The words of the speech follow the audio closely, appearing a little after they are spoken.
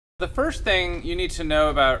The first thing you need to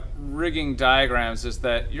know about rigging diagrams is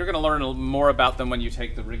that you're going to learn more about them when you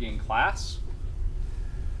take the rigging class.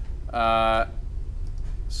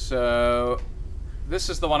 So this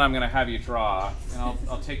is the one I'm going to have you draw, and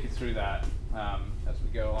I'll take you through that as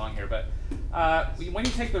we go along here. But when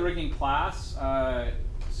you take the rigging class,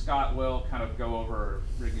 Scott will kind of go over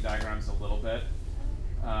rigging diagrams a little bit.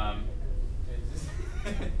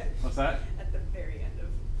 What's that? At the very end of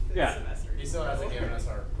the semester. He still hasn't given us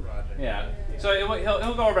our project. Yeah. So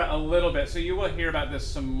he'll go over it a little bit. So you will hear about this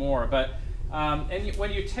some more. But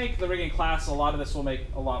when you take the rigging class, a lot of this will make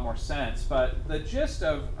a lot more sense. But the gist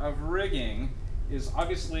of rigging is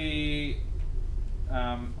obviously,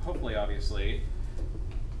 hopefully obviously,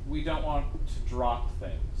 we don't want to drop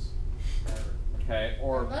things. Okay?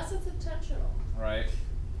 Or unless it's intentional. Right.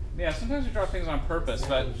 Yeah, sometimes we drop things on purpose,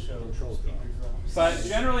 but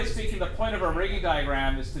generally speaking, the point of a rigging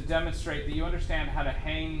diagram is to demonstrate that you understand how to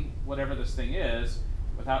hang whatever this thing is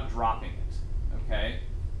without dropping it, okay?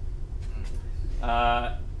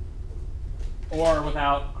 Or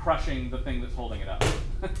without crushing the thing that's holding it up,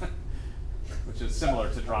 which is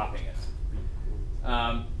similar to dropping it.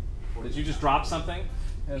 Did you just drop something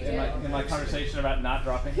in my conversation about not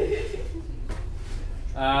dropping it?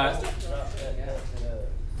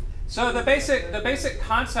 So the basic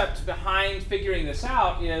concept behind figuring this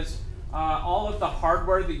out is all of the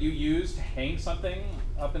hardware that you use to hang something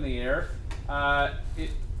up in the air, it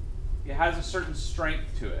has a certain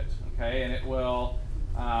strength to it, okay? And it will,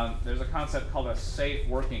 there's a concept called a safe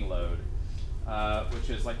working load, which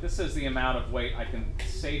is like, this is the amount of weight I can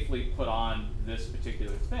safely put on this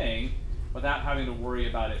particular thing without having to worry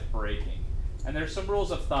about it breaking. And there's some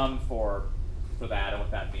rules of thumb for that and what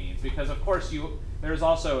that means, because of course there's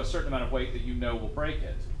also a certain amount of weight that you know will break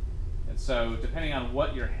it. And so depending on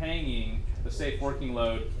what you're hanging, the safe working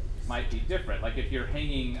load might be different. Like if you're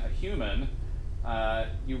hanging a human,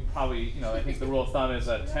 you probably, I think the rule of thumb is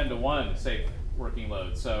a 10-to-1 safe working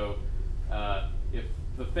load. So if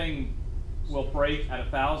the thing will break at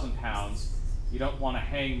 1,000 pounds, you don't want to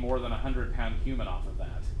hang more than a 100-pound human off of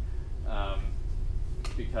that.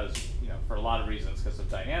 Because, for a lot of reasons, because of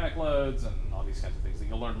dynamic loads and all these kinds of things that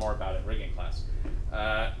you'll learn more about in rigging class.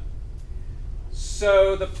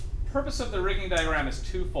 So the purpose of the rigging diagram is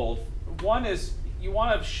twofold. One is you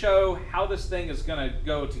want to show how this thing is going to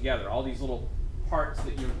go together, all these little parts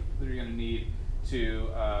that you're going to need to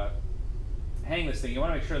hang this thing. You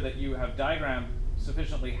want to make sure that you have diagrammed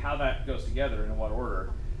sufficiently how that goes together and in what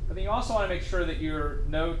order. But then you also want to make sure that you're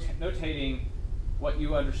notating what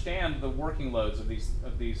you understand the working loads of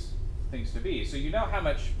these things to be. So you know how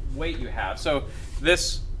much weight you have. So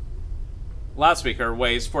this loudspeaker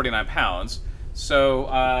weighs 49 pounds. So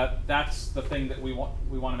that's the thing that we want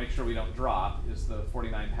to make sure we don't drop, is the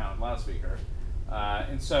 49-pound loudspeaker.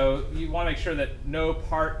 And so you want to make sure that no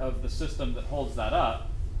part of the system that holds that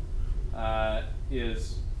up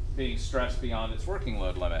is being stressed beyond its working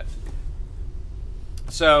load limit.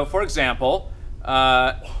 So for example,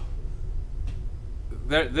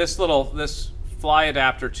 this fly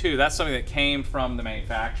adapter 2, that's something that came from the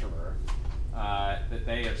manufacturer, that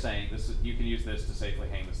they are saying you can use this to safely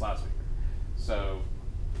hang this loudspeaker. So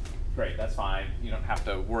great, that's fine. You don't have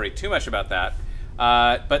to worry too much about that.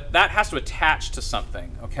 But that has to attach to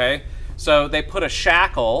something, okay? So they put a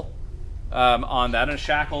shackle on that, and a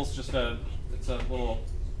shackle's just it's a little,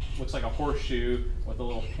 looks like a horseshoe with a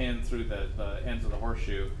little pin through the ends of the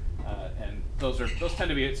horseshoe. And those tend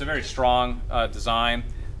to be, it's a very strong design.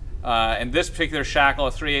 And this particular shackle,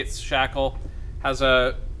 a 3/8 shackle, has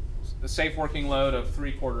a safe working load of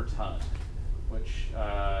 3/4 ton, which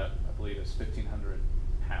I believe is 1,500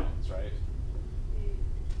 pounds, right?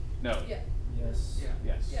 No. Yeah. Yes. Yeah.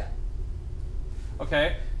 Yes. Yeah.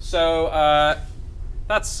 Okay, so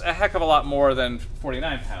that's a heck of a lot more than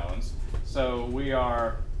 49 pounds. So we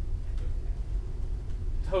are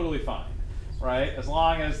totally fine. Right? As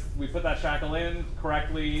long as we put that shackle in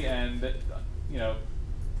correctly and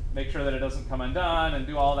make sure that it doesn't come undone and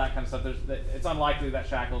do all that kind of stuff, it's unlikely that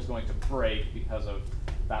shackle is going to break because of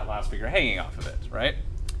that loudspeaker hanging off of it, right?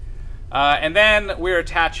 And then we're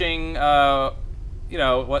attaching,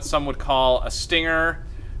 what some would call a stinger,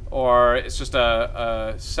 or it's just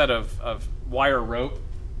a set of wire rope,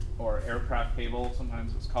 or aircraft cable,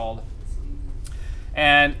 sometimes it's called.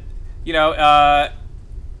 And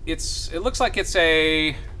it looks like it's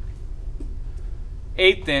a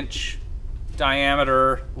 1/8"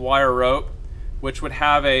 diameter wire rope, which would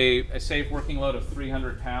have a safe working load of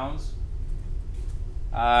 300 pounds.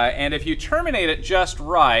 And if you terminate it just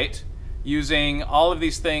right, using all of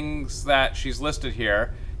these things that she's listed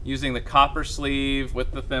here, using the copper sleeve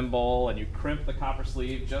with the thimble, and you crimp the copper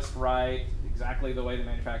sleeve just right, exactly the way the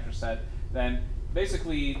manufacturer said, then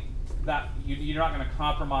basically that you're not going to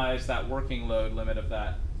compromise that working load limit of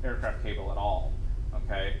that aircraft cable at all.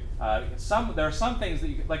 Okay. There are some things that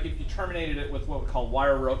you could, like if you terminated it with what we call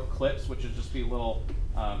wire rope clips, which would just be little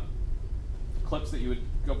clips that you would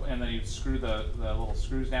go and then you'd screw the little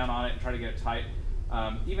screws down on it and try to get it tight.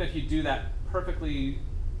 Even if you do that perfectly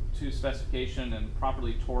to specification and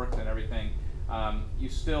properly torqued and everything, you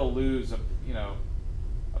still lose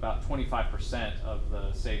about 25% of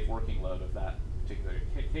the safe working load of that particular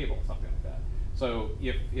cable, something like that. So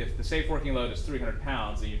if the safe working load is 300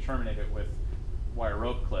 pounds and you terminate it with wire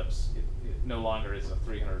rope clips, it no longer is a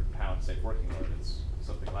 300-pound safe working load. It's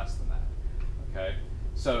something less than that. Okay,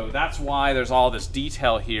 so that's why there's all this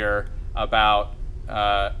detail here about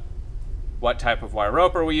what type of wire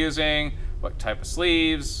rope are we using, what type of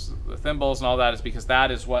sleeves, the thimbles, and all that is because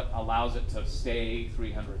that is what allows it to stay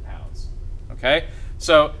 300 pounds. Okay,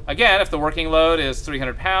 so again, if the working load is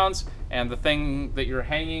 300 pounds and the thing that you're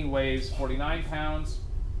hanging weighs 49 pounds,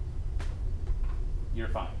 you're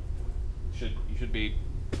fine. You should be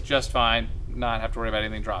just fine, not have to worry about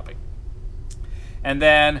anything dropping. And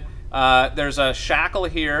then there's a shackle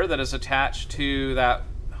here that is attached to that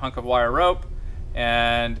hunk of wire rope,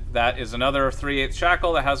 and that is another 3/8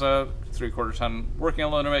 shackle that has a 3/4 ton working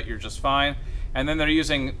load of it. You're just fine. And then they're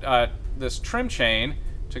using this trim chain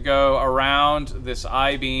to go around this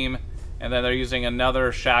I-beam, and then they're using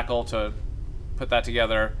another shackle to put that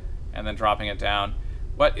together and then dropping it down.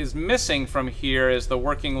 What is missing from here is the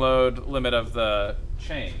working load limit of the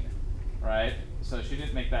chain, right? So she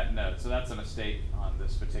didn't make that note, so that's a mistake on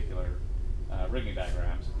this particular rigging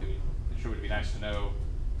diagram. So it sure would be nice to know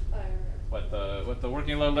what the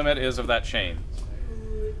working load limit is of that chain.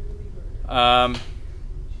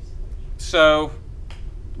 So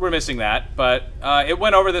we're missing that, but it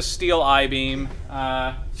went over this steel I-beam,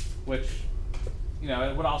 which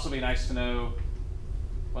it would also be nice to know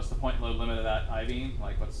what's the point load limit of that I-beam,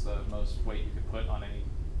 like what's the most weight you could put on any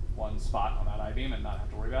one spot on that I-beam and not have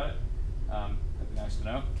to worry about it. That'd be nice to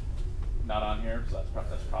know. Not on here, so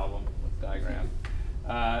that's a problem with the diagram.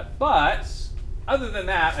 But other than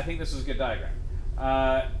that, I think this is a good diagram.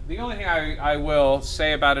 The only thing I will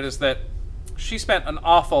say about it is that she spent an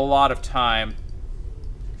awful lot of time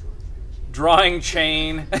drawing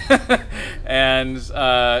chain and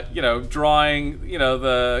drawing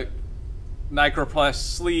the Microplus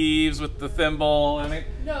sleeves with the thimble. I mean,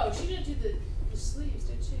 no, she didn't do the sleeves,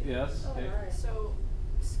 did she? Yes. Oh, Okay. right. So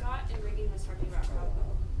Scott in rigging was talking about how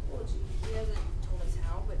he hasn't told us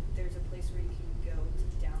how, but there's a place where you can go to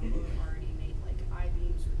download already made like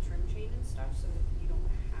I-beams with trim chain and stuff, so that you don't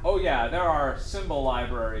have. Oh yeah, there are symbol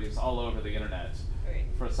libraries all over the internet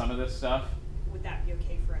for some of this stuff. Would that be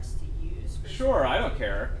okay for us to use? Sure, I don't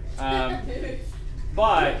care.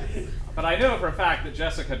 But I know for a fact that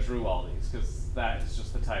Jessica drew all these because that is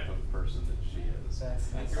just the type of person that she is. She'll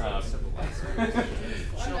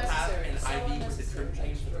have an I-beam with the trim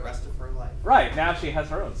chain for the rest of her life. Right, now she has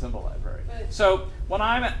her own symbol library. So when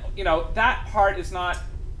I'm, that part is not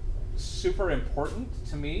super important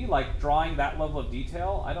to me, like drawing that level of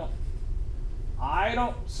detail. I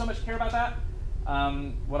don't so much care about that.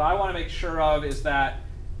 What I want to make sure of is that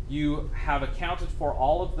you have accounted for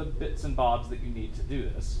all of the bits and bobs that you need to do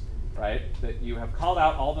this, right? That you have called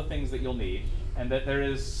out all the things that you'll need, and that there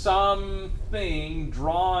is something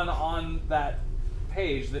drawn on that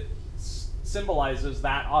page that symbolizes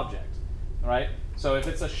that object, right? So if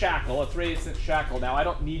it's a shackle, a 3/8 shackle, now I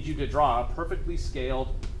don't need you to draw a perfectly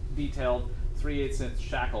scaled, detailed 3/8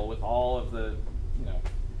 shackle with all of the,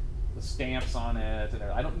 the stamps on it, and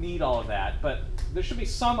I don't need all of that, but there should be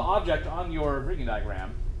some object on your rigging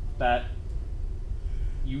diagram that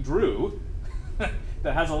you drew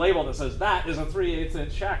that has a label that says that is a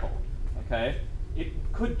 3/8 shackle. Okay, it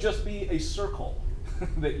could just be a circle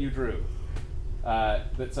that you drew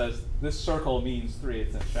that says this circle means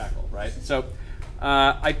 3/8 shackle, right? So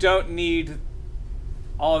I don't need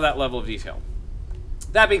all of that level of detail.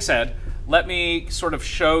 That being said, let me sort of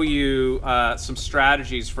show you some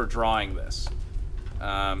strategies for drawing this.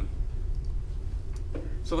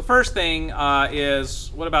 So the first thing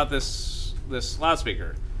is, what about this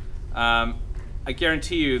loudspeaker? I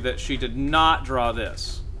guarantee you that she did not draw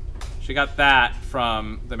this. She got that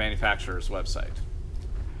from the manufacturer's website.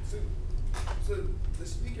 So the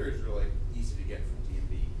speaker is really easy to get from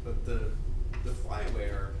D&B, but the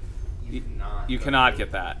flyware you cannot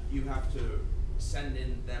get that. You have to send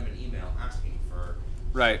in them an email asking for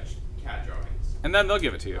right CAD drawings, and then they'll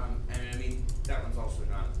give it to you. And I mean that one's also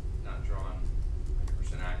not drawn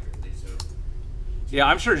 100% accurately. Yeah,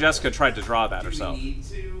 I'm sure Jessica tried to draw that herself. Do we need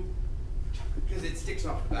to? Because it sticks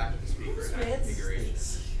off the back of the speaker in that configuration.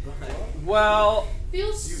 Well,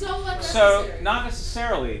 Feels so unnecessary. so not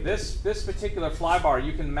necessarily. This particular fly bar,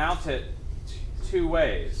 you can mount it two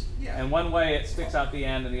ways. Yeah. And one way it sticks out the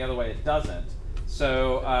end and the other way it doesn't.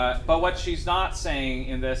 So, but what she's not saying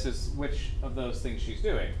in this is which of those things she's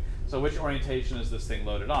doing. So which orientation is this thing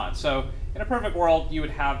loaded on? So in a perfect world, you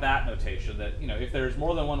would have that notation that, you know, if there's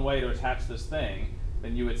more than one way to attach this thing,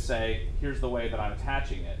 then you would say, here's the way that I'm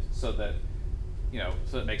attaching it, so that, you know,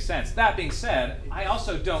 so it makes sense. That being said, I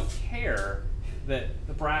also don't care that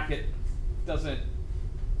the bracket doesn't,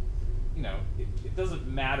 you know, it doesn't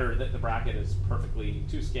matter that the bracket is perfectly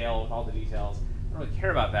to scale with all the details. I don't really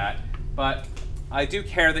care about that, but I do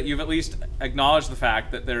care that you've at least acknowledged the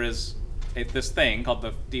fact that there is this thing called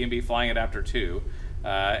the DMB Flying Adapter 2,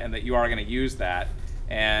 and that you are going to use that.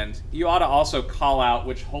 And you ought to also call out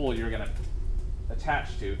which hole you're going to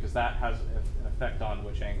attach to, because that has an effect on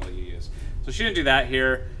which angle you use. So she didn't do that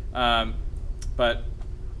here, but,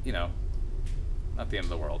 you know, not the end of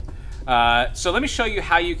the world. So let me show you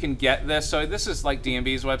how you can get this. So this is like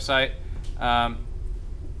DMB's website. And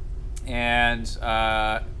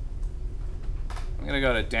I'm going to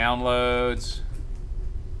go to downloads.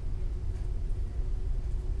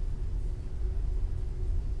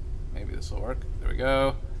 Maybe this will work. There we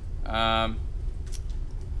go. And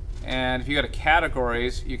if you go to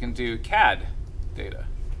categories, you can do CAD data.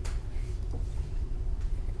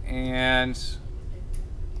 And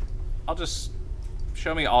I'll just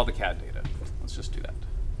show me all the CAD data. Let's just do that.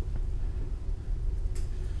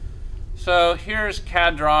 So here's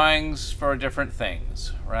CAD drawings for different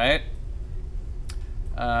things, right?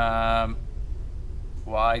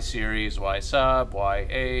 Y series, Y sub,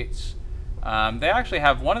 Y8. They actually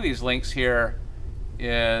have one of these links here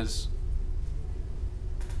is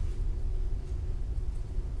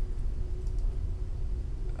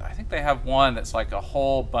I think they have one that's like a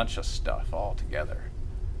whole bunch of stuff all together.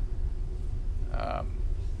 I'm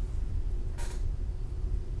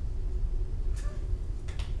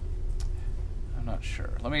not sure.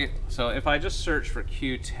 So if I just search for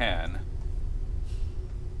Q10,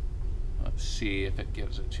 let's see if it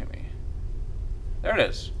gives it to me. There it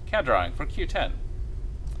is, CAD drawing for Q10.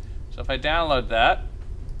 So if I download that,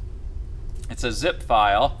 it's a zip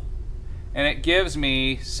file, and it gives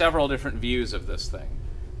me several different views of this thing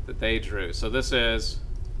that they drew. So this is,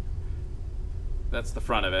 that's the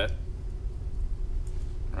front of it,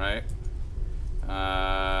 right?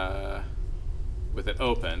 With it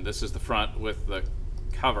open. This is the front with the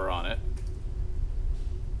cover on it.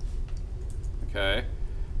 Okay.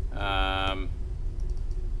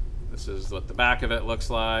 This is what the back of it looks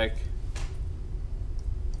like.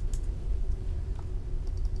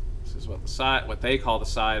 This is what the side, what they call the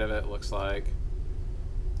side of it looks like.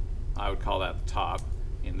 I would call that the top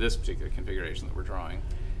in this particular configuration that we're drawing.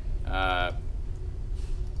 And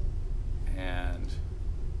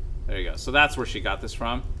there you go. So that's where she got this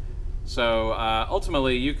from. So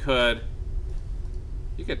ultimately, you could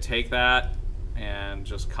take that and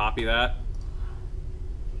just copy that,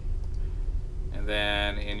 and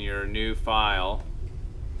then in your new file,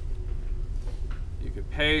 you could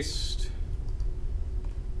paste,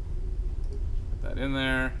 put that in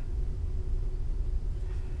there,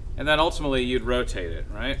 and then ultimately you'd rotate it,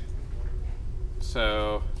 right?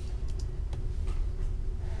 So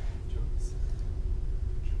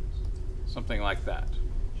something like that.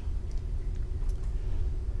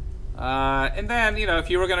 And then, you know, if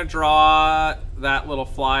you were going to draw that little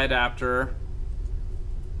fly adapter,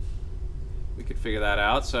 we could figure that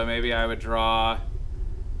out. So maybe I would draw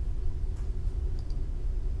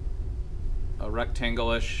a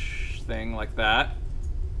rectangle-ish thing like that.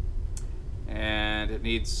 And it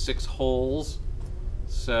needs 6 holes.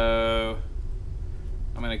 So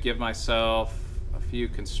I'm going to give myself a few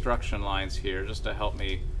construction lines here just to help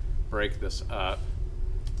me break this up.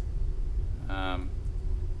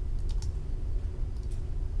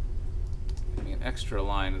 Give me an extra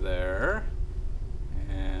line there,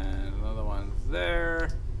 and another one there,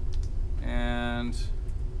 and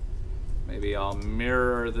maybe I'll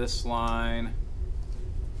mirror this line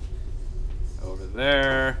over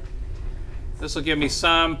there. This will give me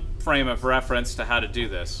some frame of reference to how to do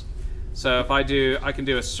this. So if I can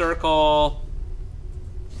do a circle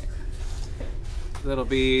that'll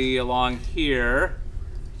be along here,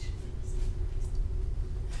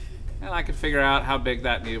 and I can figure out how big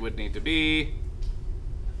that would need to be.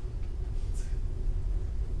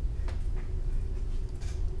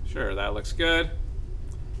 Sure, that looks good.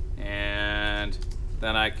 And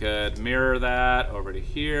then I could mirror that over to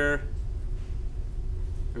here.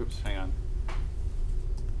 Oops, hang on.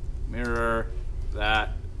 mirror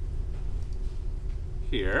that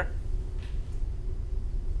here.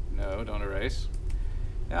 No, don't erase.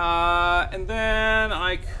 And then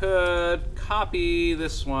I could copy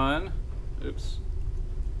this one. Oops.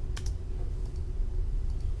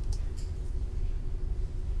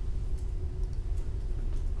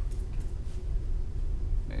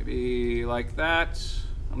 Maybe like that.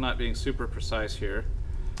 I'm not being super precise here.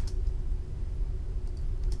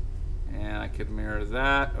 And I could mirror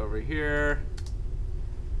that over here.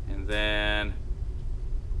 And then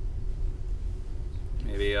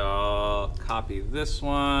maybe I'll copy this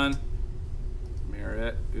one, mirror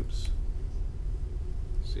it. Oops.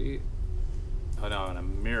 See? Oh no, I'm going to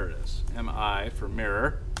mirror this. MI for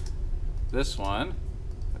mirror. This one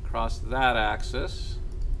across that axis.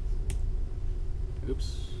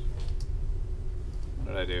 Oops. What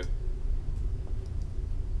did I do?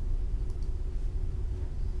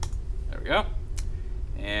 There we go.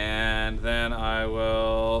 And then I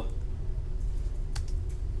will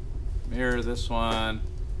mirror this one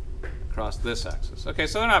across this axis. Okay,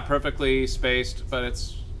 so they're not perfectly spaced, but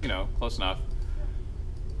it's, you know, close enough.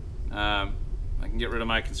 I can get rid of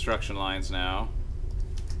my construction lines now.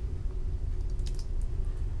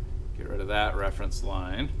 Get rid of that reference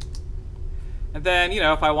line. And then, you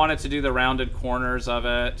know, if I wanted to do the rounded corners of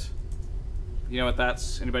it, you know what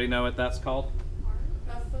that's, anybody know what that's called?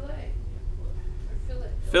 Fillet. Or fillet.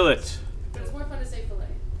 Fillet. But it's more fun to say fillet.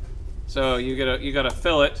 So you got a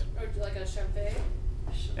fillet. Or like a chamfer.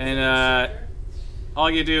 And all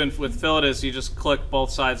you do with fillet is you just click both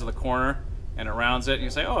sides of the corner and it rounds it. And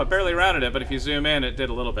you say, oh, it barely rounded it, but if you zoom in, it did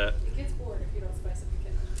a little bit. It gets bored if you don't spice up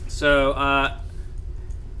your kitchen. So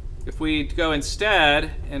if we go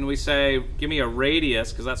instead and we say, give me a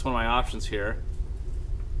radius, because that's one of my options here.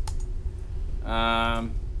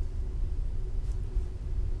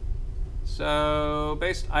 So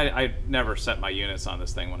I never set my units on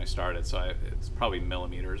this thing when I started, so it's probably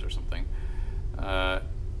millimeters or something.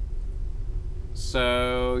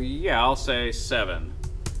 So yeah, I'll say 7.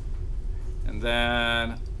 And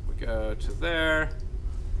then we go to there.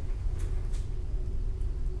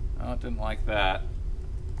 Oh, it didn't like that.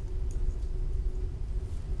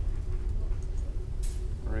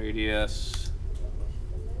 Radius.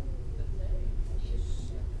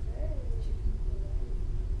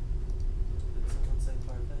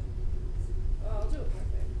 Oh, I'll do it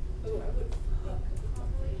parfait. Oh, I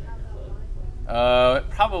would.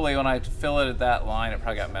 Probably when I filleted that line, it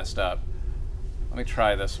probably got messed up. Let me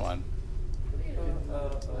try this one.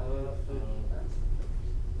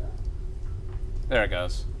 There it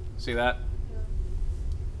goes. See that?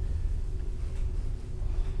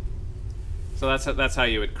 So that's how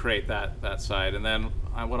you would create that side. And then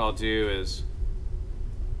what I'll do is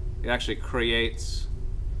it actually creates.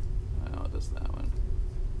 Oh, it does that one.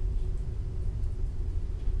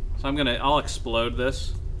 So I'll explode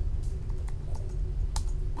this.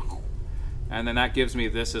 And then that gives me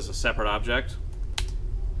this as a separate object,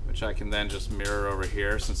 which I can then just mirror over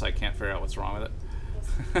here since I can't figure out what's wrong with it.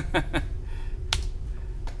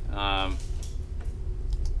 And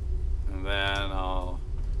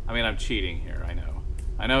then I'm cheating here, I know.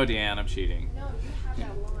 I know, Deanne, I'm cheating. No, you have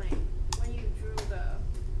that line. When you drew the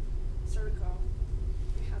circle,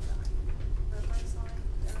 you have that reference line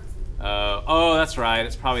there. Oh, that's right.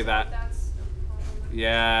 It's probably that. That's a problem.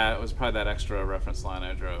 Yeah, it was probably that extra reference line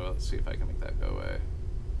I drew. Let's see if I can make that go away.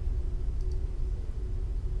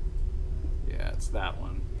 Yeah, it's that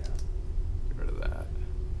one. Yeah. Get rid of that.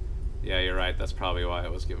 Yeah, you're right. That's probably why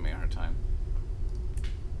it was giving me a hard time.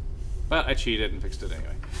 But I cheated and fixed it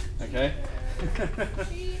anyway. Okay?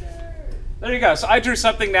 Cheater. There you go. So I drew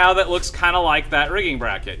something now that looks kind of like that rigging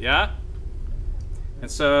bracket, yeah?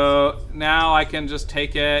 And so now I can just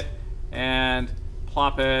take it and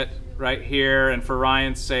plop it right here. And for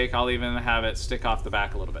Ryan's sake, I'll even have it stick off the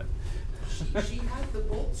back a little bit. She had the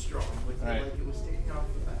bolt strong with Right. it like it was sticking off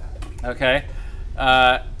the back. Okay.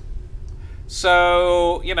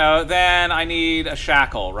 So, you know, then I need a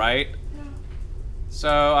shackle, right? So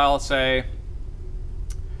I'll say,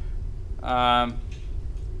 I'll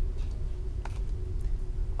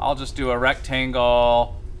just do a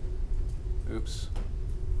rectangle. Oops.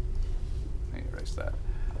 Let me erase that.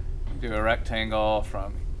 Do a rectangle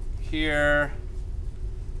from here.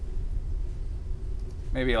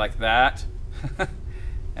 Maybe like that.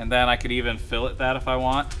 And then I could even fillet that if I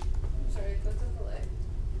want. I'm sorry, that's a fillet.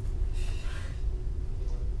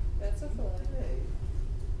 That's a fillet.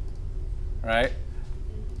 Right?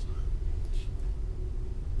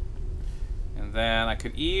 And then I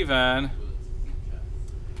could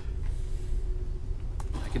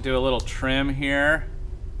do a little trim here.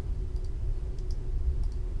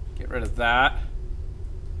 Get rid of that.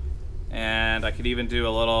 And I could even do a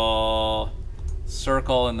little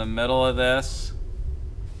circle in the middle of this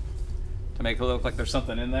to make it look like there's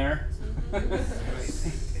something in there.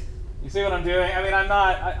 You see what I'm doing? I mean, I'm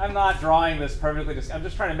not drawing this perfectly. I'm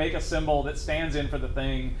just trying to make a symbol that stands in for the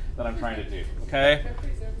thing that I'm trying to do. Okay?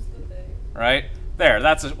 Right there.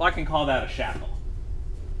 I can call that a shackle.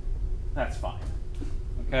 That's fine.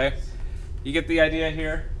 Okay? You get the idea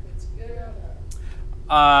here?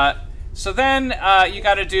 So then you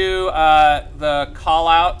got to do the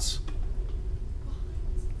callouts,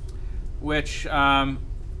 which I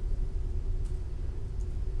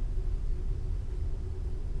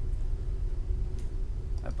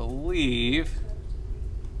believe.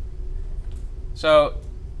 So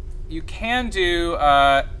you can do.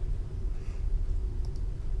 I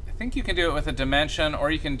think you can do it with a dimension,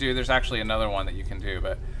 or you can do. There's actually another one that you can do,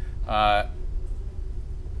 but.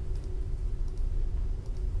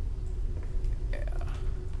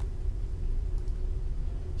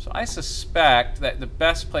 So I suspect that the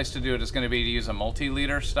best place to do it is going to be to use a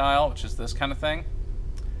multi-leader style, which is this kind of thing.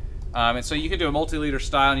 And so you can do a multi-leader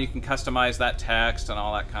style, and you can customize that text and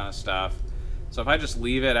all that kind of stuff. So if I just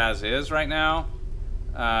leave it as is right now,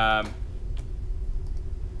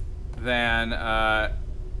 then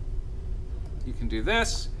you can do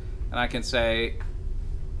this, and I can say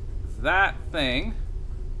that thing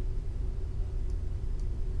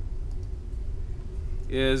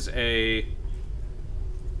is a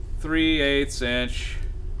 3/8 inch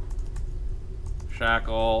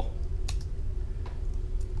shackle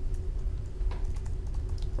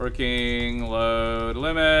working load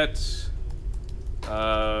limit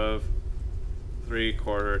of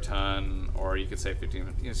 3/4 ton, or you could say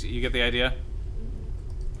 15. You get the idea?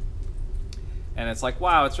 And it's like,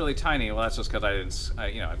 wow, it's really tiny. Well, that's just because I didn't,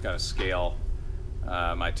 I've got to scale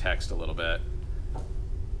my text a little bit.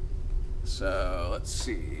 So let's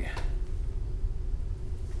see.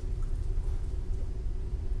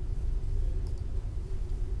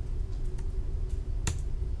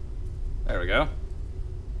 There we go.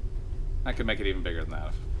 I could make it even bigger than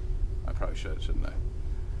that. I probably should, shouldn't I?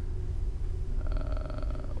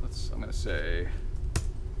 I'm going to say,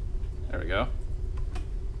 there we go.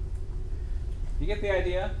 You get the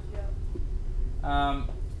idea? Yeah.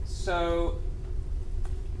 So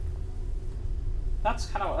that's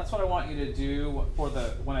what I want you to do for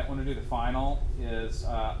when I do the final is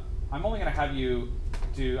I'm only going to have you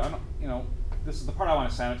do this is the part I want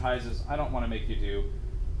to sanitize is I don't want to make you do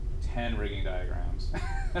 10 rigging diagrams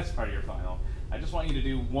as part of your final. I just want you to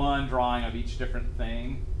do one drawing of each different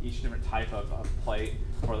thing, each different type of plate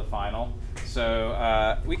for the final.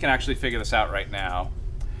 So we can actually figure this out right now.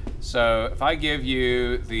 So if I give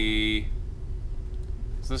you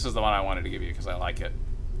so this is the one I wanted to give you because I like it.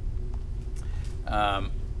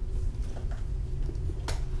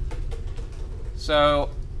 So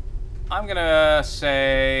I'm gonna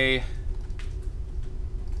say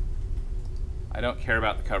I don't care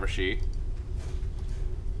about the cover sheet.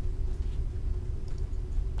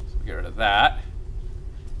 So we'll get rid of that.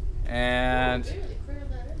 And really clear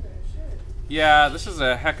that in there, shit. yeah, this is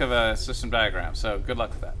a heck of a system diagram, so good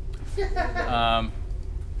luck with that.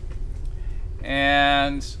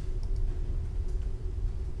 And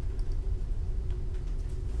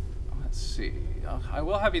let's see. I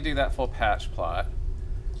will have you do that full patch plot.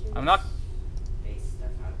 I'm not. Base stuff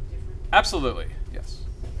out different. Absolutely, yes.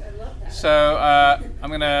 I love that. So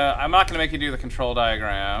I'm not gonna make you do the control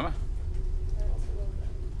diagram. I also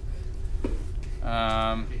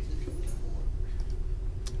love that.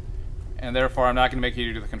 And therefore I'm not gonna make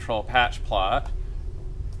you do the control patch plot.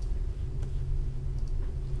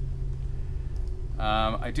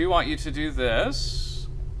 I do want you to do this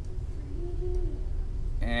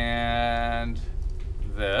and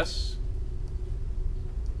this.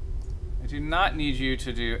 I do not need you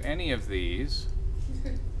to do any of these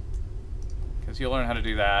because you'll learn how to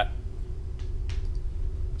do that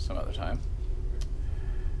some other time.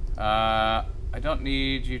 I only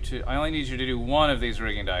need you to do one of these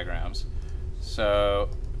rigging diagrams. So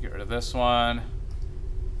get rid of this one.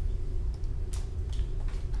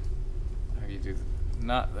 Have you do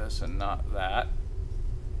not this and not that.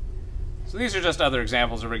 So these are just other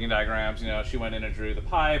examples of rigging diagrams. She went in and drew the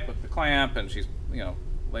pipe with the clamp, and she's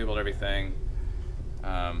labeled everything.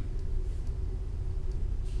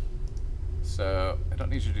 So I don't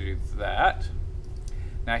need you to do that.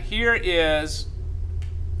 Now here is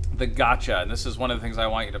the gotcha, and this is one of the things I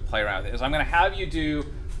want you to play around with. Is I'm going to have you do.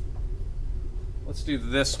 Let's do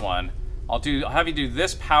this one. I'll have you do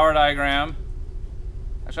this power diagram.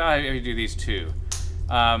 Actually, I'll have you do these two.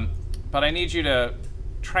 But I need you to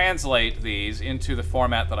translate these into the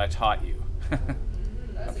format that I taught you.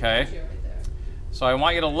 That's Okay. a gotcha right there. So I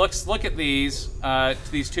want you to look at these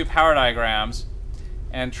two power diagrams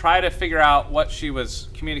and try to figure out what she was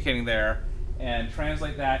communicating there and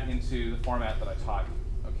translate that into the format that I taught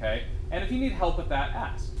you, okay? And if you need help with that,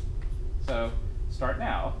 ask. So start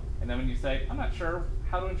now, and then when you say, I'm not sure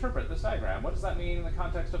how to interpret this diagram, what does that mean in the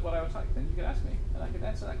context of what I was talking, then you can ask me, and I can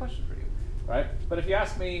answer that question for you, right? But if you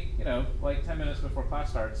ask me, you know, like 10 minutes before class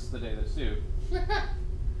starts the day that's due,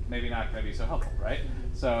 maybe not going to be so helpful, right?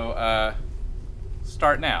 So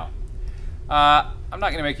start now. I'm not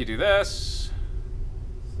going to make you do this.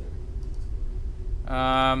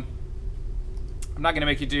 I'm not going to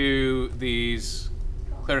make you do these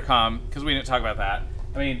ClearComm because we didn't talk about that.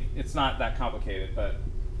 I mean, it's not that complicated, but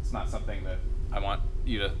it's not something that I want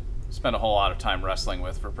you to spend a whole lot of time wrestling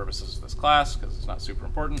with for purposes of this class because it's not super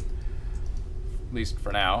important, at least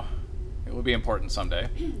for now. It will be important someday.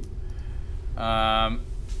 I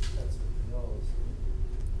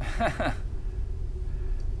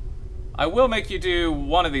will make you do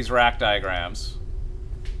one of these rack diagrams,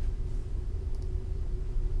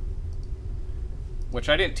 which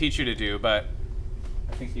I didn't teach you to do, but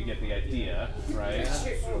I think you get the idea, right?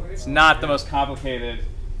 It's not the most complicated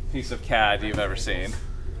piece of CAD you've ever seen.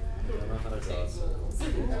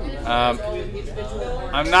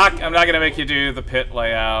 I'm not going to make you do the pit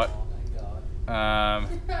layout. I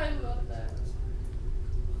love that.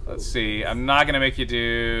 Let's see. I'm not going to make you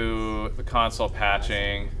do the console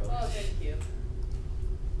patching. Oh, thank you.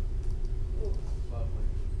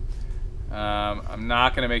 I'm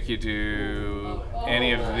not going to make you do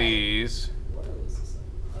any of these.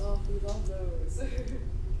 Oh, we love those.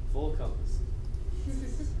 Full compass.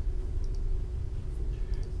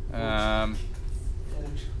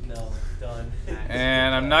 No, done.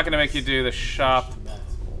 And I'm not going to make you do the shop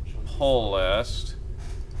pull list.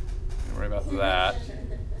 Don't worry about that.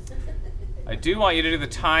 I do want you to do the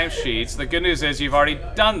timesheets. The good news is you've already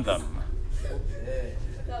done them.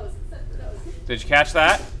 That was Did you catch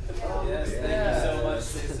that? Yes, thank you so much,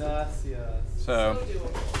 Jesus. Yes. So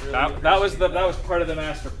that was part of the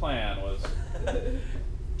master plan was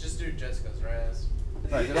Just do Jessica's RAS.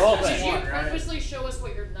 right, the whole Did you thing. purposely show us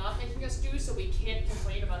what you're not making us do so we can't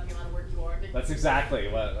complain about the amount of work you are doing? That's exactly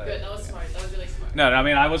what. Good, that was smart. That was really smart. No, I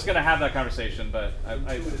mean I was going to have that conversation, but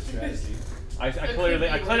I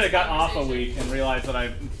clearly got off a week and realized that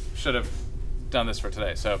I should have done this for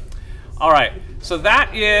today. So, all right. So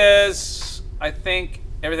that is, I think,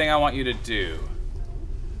 everything I want you to do.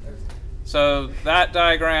 So that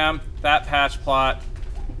diagram, that patch plot,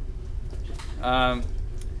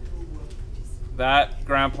 that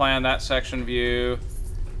ground plan, that section view,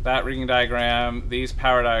 that rigging diagram, these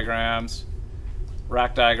power diagrams,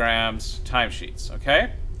 rack diagrams, timesheets.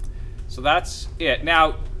 Okay? So that's it.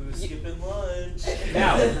 Now, We're skipping lunch.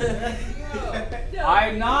 now,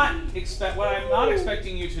 what I'm not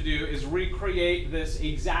expecting you to do is recreate this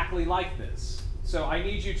exactly like this. So I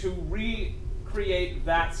need you to recreate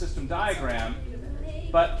that system diagram,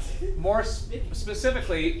 but more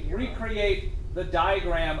specifically, recreate the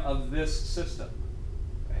diagram of this system.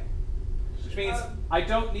 Okay? Which means I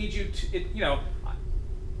don't need you to,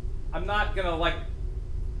 I'm not gonna like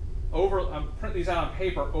print these out on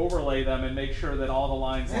paper, overlay them, and make sure that all the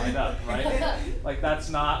lines line up, right? Like that's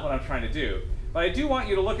not what I'm trying to do. But I do want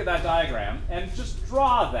you to look at that diagram and just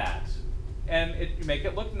draw that, and make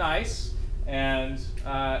it look nice. And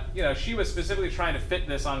she was specifically trying to fit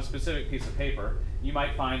this on a specific piece of paper. You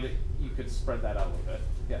might find that you could spread that out a little bit.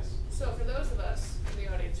 Yes. So for those of us in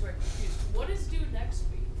the audience who are confused, what is due next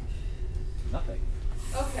week? Nothing.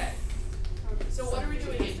 Okay. So what are we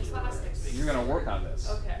doing in class next week? You're going to work on this.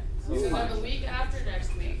 Okay. So then the week after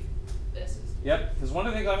next week, this is. Yep, because one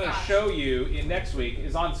of the things I'm going to show you in next week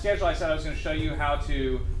is on schedule. I said I was going to show you how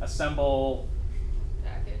to assemble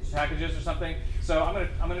packages or something. So I'm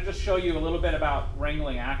going to just show you a little bit about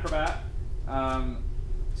wrangling Acrobat.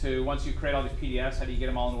 To once you create all these PDFs, how do you get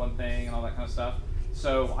them all in one thing and all that kind of stuff.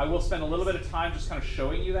 So I will spend a little bit of time just kind of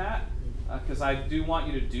showing you that because I do want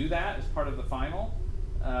you to do that as part of the final.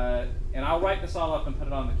 And I'll write this all up and put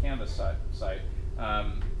it on the Canvas site.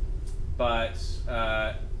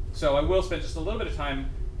 So I will spend just a little bit of time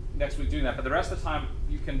next week doing that, but the rest of the time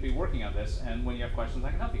you can be working on this, and when you have questions, I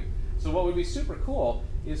can help you. So what would be super cool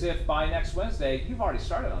is if by next Wednesday you've already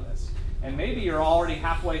started on this, and maybe you're already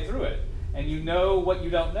halfway through it, and you know what you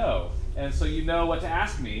don't know, and so you know what to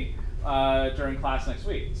ask me during class next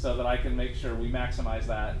week, so that I can make sure we maximize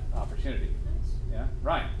that opportunity. Yeah,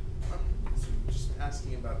 Ryan. So just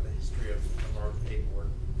asking about the history of our paperwork.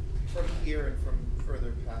 From here and from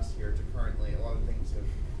further past here to currently, a lot of things have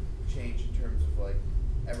changed in terms of like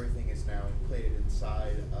everything is now plated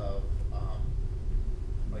inside of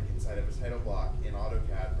like inside of a title block in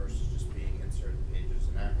AutoCAD versus just being inserted pages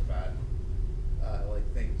in Acrobat.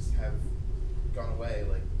 Like things have gone away,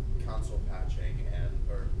 like console patching and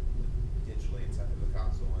or digitally inside of the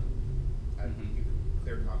console, and even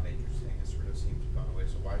clear comm matrixing has sort of seemed to have gone away.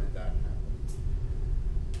 So why did that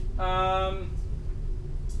happen?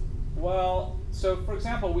 Well, so for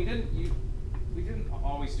example, we didn't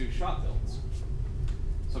always do shop builds.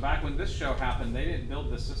 So back when this show happened, they didn't build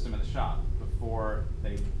this system in the shop before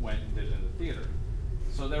they went and did it in the theater.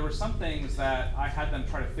 So there were some things that I had them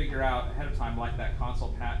try to figure out ahead of time, like that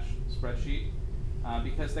console patch spreadsheet,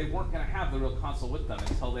 because they weren't going to have the real console with them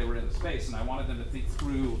until they were in the space, and I wanted them to think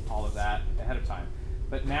through all of that ahead of time.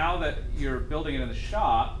 But now that you're building it in the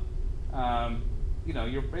shop, you know,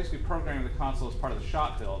 you're basically programming the console as part of the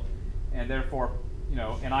shop build, and therefore, you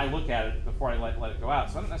know, and I look at it before I let it go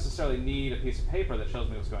out. So I don't necessarily need a piece of paper that shows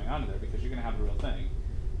me what's going on in there, because you're going to have the real thing.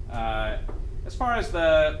 As far as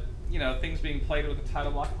the, you know, things being played with the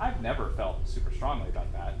title block, I've never felt super strongly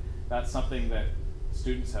about that. That's something that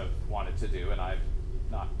students have wanted to do, and I've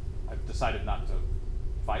decided not to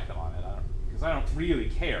fight them on it. Because I don't really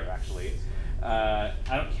care, actually. I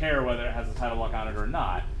don't care whether it has a title block on it or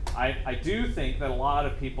not. I do think that a lot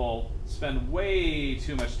of people spend way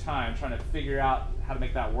too much time trying to figure out how to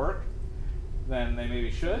make that work than they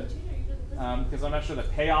maybe should, because I'm not sure the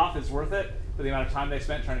payoff is worth it for the amount of time they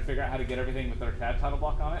spent trying to figure out how to get everything with their CAD title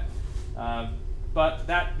block on it. But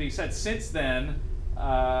that being said, since then,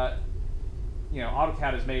 you know,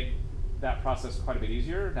 AutoCAD has made that process quite a bit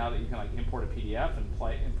easier now that you can like import a PDF and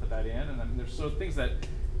put that in, and then there's so things that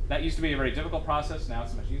used to be a very difficult process. Now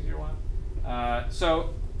it's a much easier one.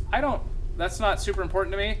 So that's not super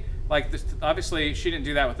important to me. Like this, obviously she didn't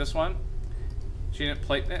do that with this one. She didn't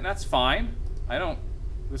play, and that's fine.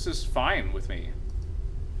 This is fine with me.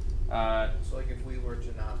 So like if we were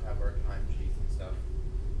to not have our timesheets and stuff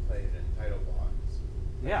plated in title blocks.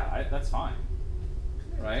 Yeah, that's fine.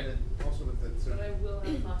 Right? And then also with the sort But I will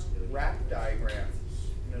have continuity. rack diagrams,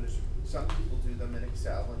 you know, some people do them in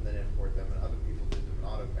Excel and then import them, and other people do them in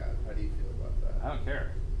AutoCAD. How do you feel about that? I don't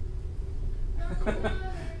care.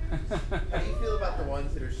 How do you feel about the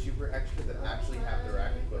ones that are super extra that actually have the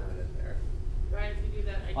rack equipment in there? Right, if you do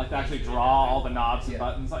that, I Like to can actually make sure draw that all the knobs and Yeah,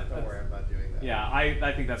 buttons like don't that. worry, I'm not doing that. Yeah,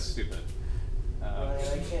 I think that's stupid. Ryan,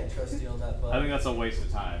 I can't trust you on that, but I think that's a waste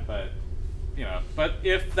of time, but you know, but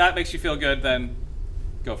if that makes you feel good, then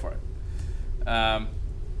go for it.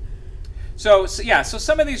 So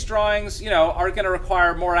some of these drawings, you know, are going to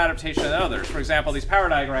require more adaptation than others. For example, these power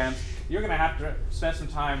diagrams, you're going to have to spend some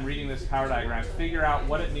time reading this power diagram, figure out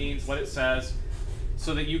what it means, what it says,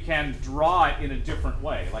 so that you can draw it in a different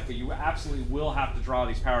way. Like you absolutely will have to draw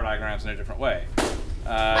these power diagrams in a different way.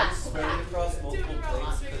 spread it across multiple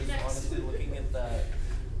plates, because honestly, looking at that,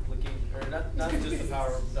 or not just the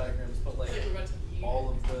power diagrams, but like all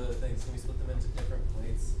of the things, can we split them into different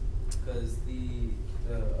plates? Because the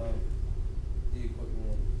equipment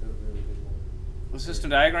one, the really big one. The system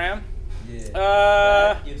diagram? Yeah.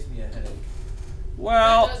 That gives me a headache.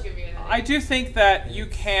 Well, That does give me a headache. I do think that you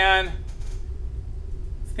can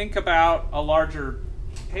think about a larger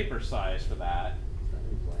paper size for that,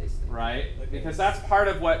 right? Okay. Because that's part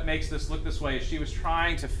of what makes this look this way. Is she was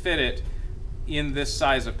trying to fit it in this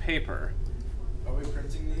size of paper. Are we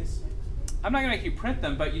printing these? I'm not going to make you print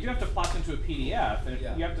them, but you do have to plot them to a PDF, and if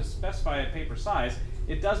Yeah. you have to specify a paper size.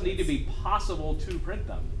 It does need to be possible to print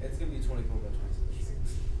them. It's gonna be 24 by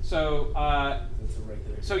 26. So, That's a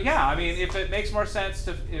regular. so yeah, I mean, if it makes more sense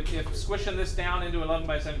to, if squishing this down into 11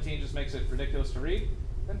 by 17 just makes it ridiculous to read,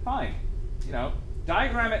 then fine. You know,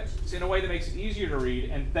 diagram it in a way that makes it easier to read,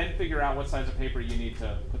 and then figure out what size of paper you need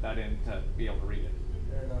to put that in to be able to read it.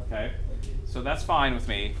 Fair enough. Okay? Thank you. So that's fine with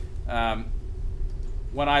me.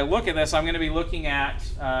 When I look at this, I'm going to be looking at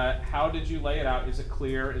how did you lay it out? Is it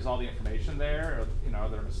clear? Is all the information there? Or, you know, are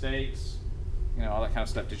there mistakes? You know, all that kind of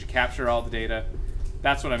stuff. Did you capture all the data?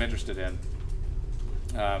 That's what I'm interested in.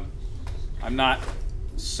 I'm not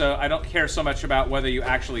so I don't care so much about whether you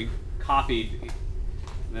actually copied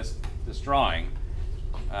this drawing.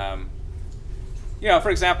 You know, for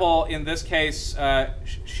example, in this case,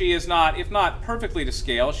 she is not, if not perfectly to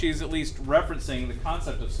scale, she's at least referencing the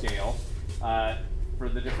concept of scale. For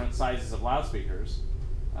the different sizes of loudspeakers.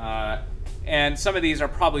 And some of these are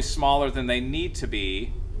probably smaller than they need to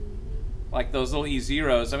be, like those little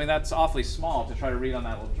E0s. I mean, that's awfully small to try to read on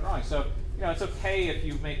that little drawing. So, you know, it's okay if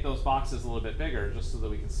you make those boxes a little bit bigger just so that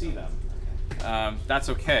we can see them. That's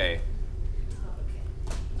okay.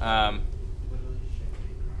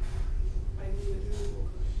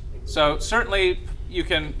 So certainly you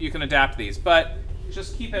can adapt these, but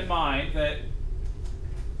just keep in mind that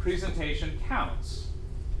presentation counts.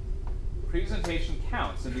 Presentation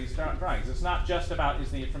counts in these drawings. It's not just about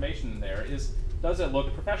is the information in there, does it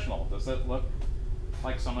look professional? Does it look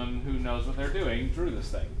like someone who knows what they're doing drew this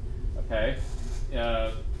thing? Okay.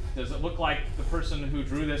 Does it look like the person who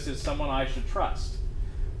drew this is someone I should trust?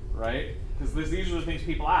 Right? Because these are the things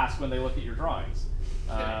people ask when they look at your drawings.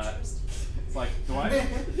 It's like, do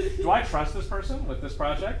I trust this person with this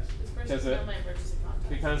project? This person's not my emergency contact.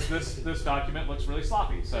 Because this document looks really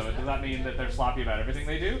sloppy. So does that mean that they're sloppy about everything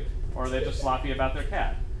they do, or are they just sloppy about their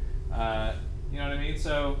cat? You know what I mean?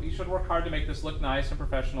 So you should work hard to make this look nice and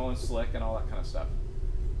professional and slick and all that kind of stuff.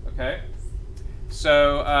 Okay?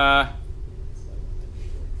 So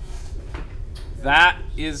that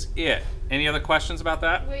is it. Any other questions about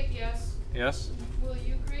that? Wait, yes. Yes? Will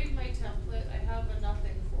you create my template? I have a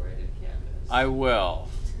nothing for it in Canvas. I will.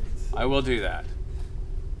 I will do that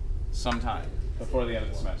sometime before the end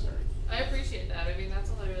of the semester. I appreciate that. I mean, that's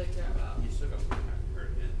all I really care about. You still got one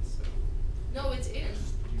heard in, so. No, it's in.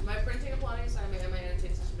 My printing and plotting assignment and my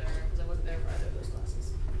annotating system diagram, because I wasn't there for either of those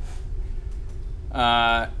classes.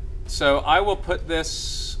 So I will put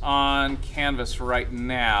this on Canvas right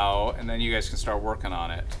now, and then you guys can start working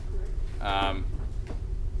on it.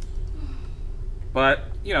 But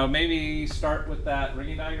you know, maybe start with that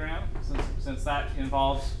rigging diagram, since that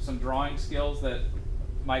involves some drawing skills that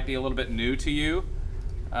might be a little bit new to you.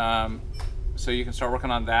 So you can start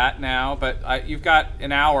working on that now. But you've got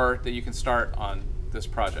an hour that you can start on this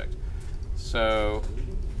project. So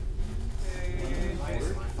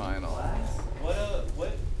final.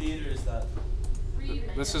 What theater is that?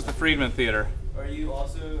 Friedman. This is the Friedman Theater. Are you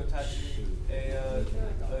also attaching a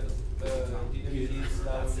DVD so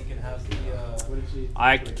that we can have the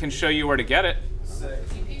I can show you where to get it. sick.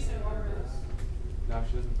 TP so Warner's. No,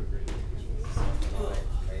 she doesn't put grade.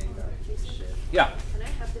 Yeah. Can I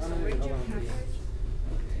have this original package?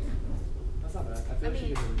 That's not bad. I feel like she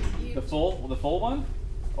gets a The full one,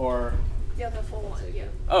 or Yeah, the full one, yeah.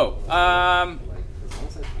 oh,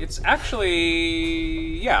 it's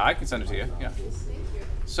actually, yeah, I can send it to you. Yeah. Thank you.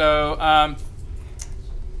 So,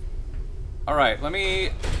 all right, let me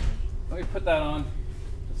put that on.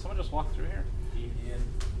 Did someone just walk through here?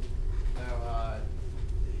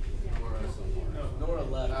 Nora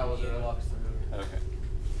left. She walks through. Okay.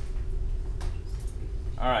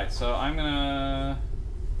 All right, so I'm gonna.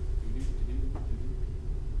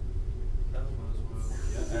 Yeah,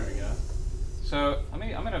 there we go. So I'm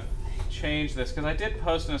gonna change this because I did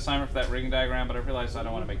post an assignment for that rigging diagram, but I realized I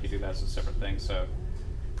don't want to make you do that as a separate thing. So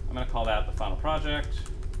I'm gonna call that the final project.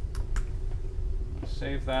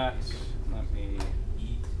 Save that. Let me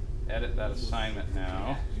edit that assignment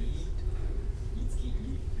now.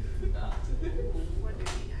 What do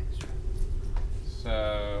you need extra?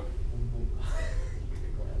 So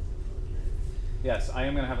yes, I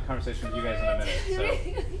am gonna have a conversation with you guys in a minute.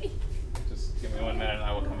 So just give me 1 minute and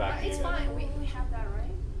I will come back to you. It's fine. We have that,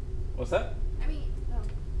 right? What's that? I mean, no.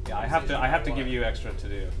 Yeah, I have to give you extra to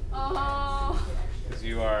do Oh. because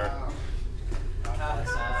you are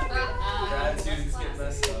Grad students get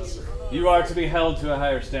messed up. you are to be held to a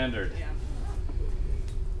higher standard. Yeah.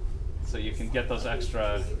 So you can get those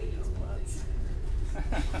extra.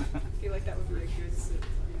 I feel like that would be a good suit.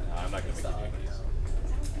 No, I'm not gonna make you do these.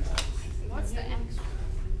 What's the extra?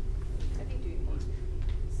 I think do you need?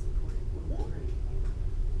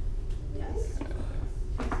 Yes.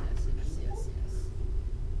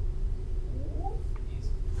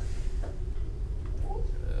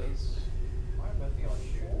 Yes. Why are both of y'all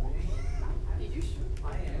shooting me? Did you shoot? I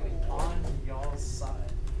am on y'all's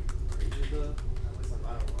side.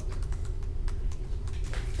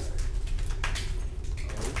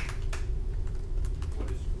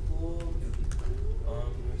 What is Cool.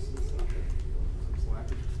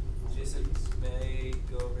 Jason, may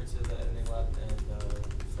I go over to the editing lab and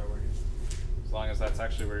start working? As long as that's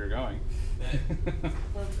actually where you're going. That's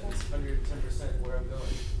 110% where I'm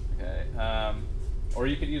going. Okay. Or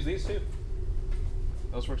you could use these too.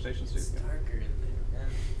 Those workstations It's too. darker in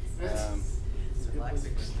there, man. It's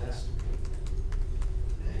relaxing with that.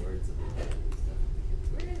 Where is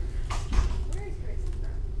Grayson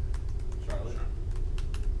from? Charlotte?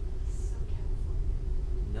 So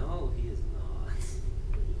California. No, he is not.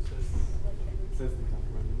 Says the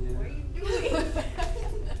compliment. Yeah. What are you doing?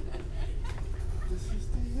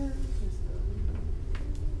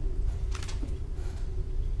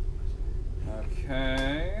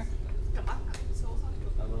 Okay. Come on.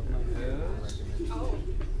 I love my Yes. recommend Oh.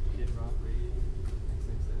 Kid Rock Radio.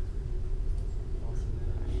 XXX. Also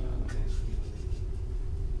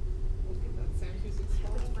Look at that Sam uses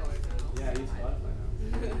Spotify now. yeah, I use Spotify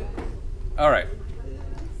now. All right.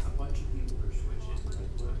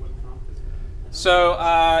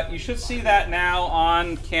 So you should see that now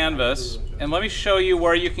on Canvas, and let me show you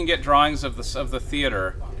where you can get drawings of the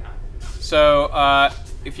theater. So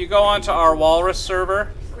if you go onto our Walrus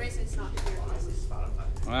server, Grayson's not here.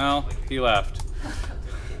 well, he left.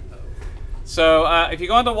 So if you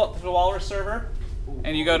go onto the Walrus server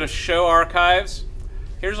and you go to Show Archives,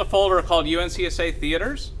 here's a folder called UNCSA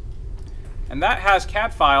Theaters, and that has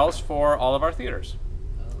CAD files for all of our theaters.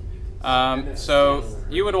 So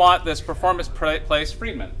you would want this Performance Place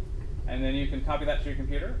Friedman, and then you can copy that to your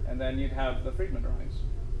computer, and then you'd have the Friedman drawings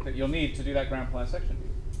that you'll need to do that ground plan section view.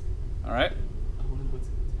 All right? I wonder what's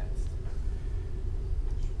in the test.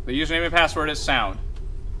 The username and password is sound,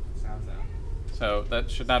 Sounds out. so that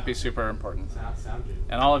should not be super important. Sound good.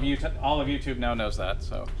 And all of YouTube now knows that,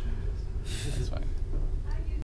 so that's fine.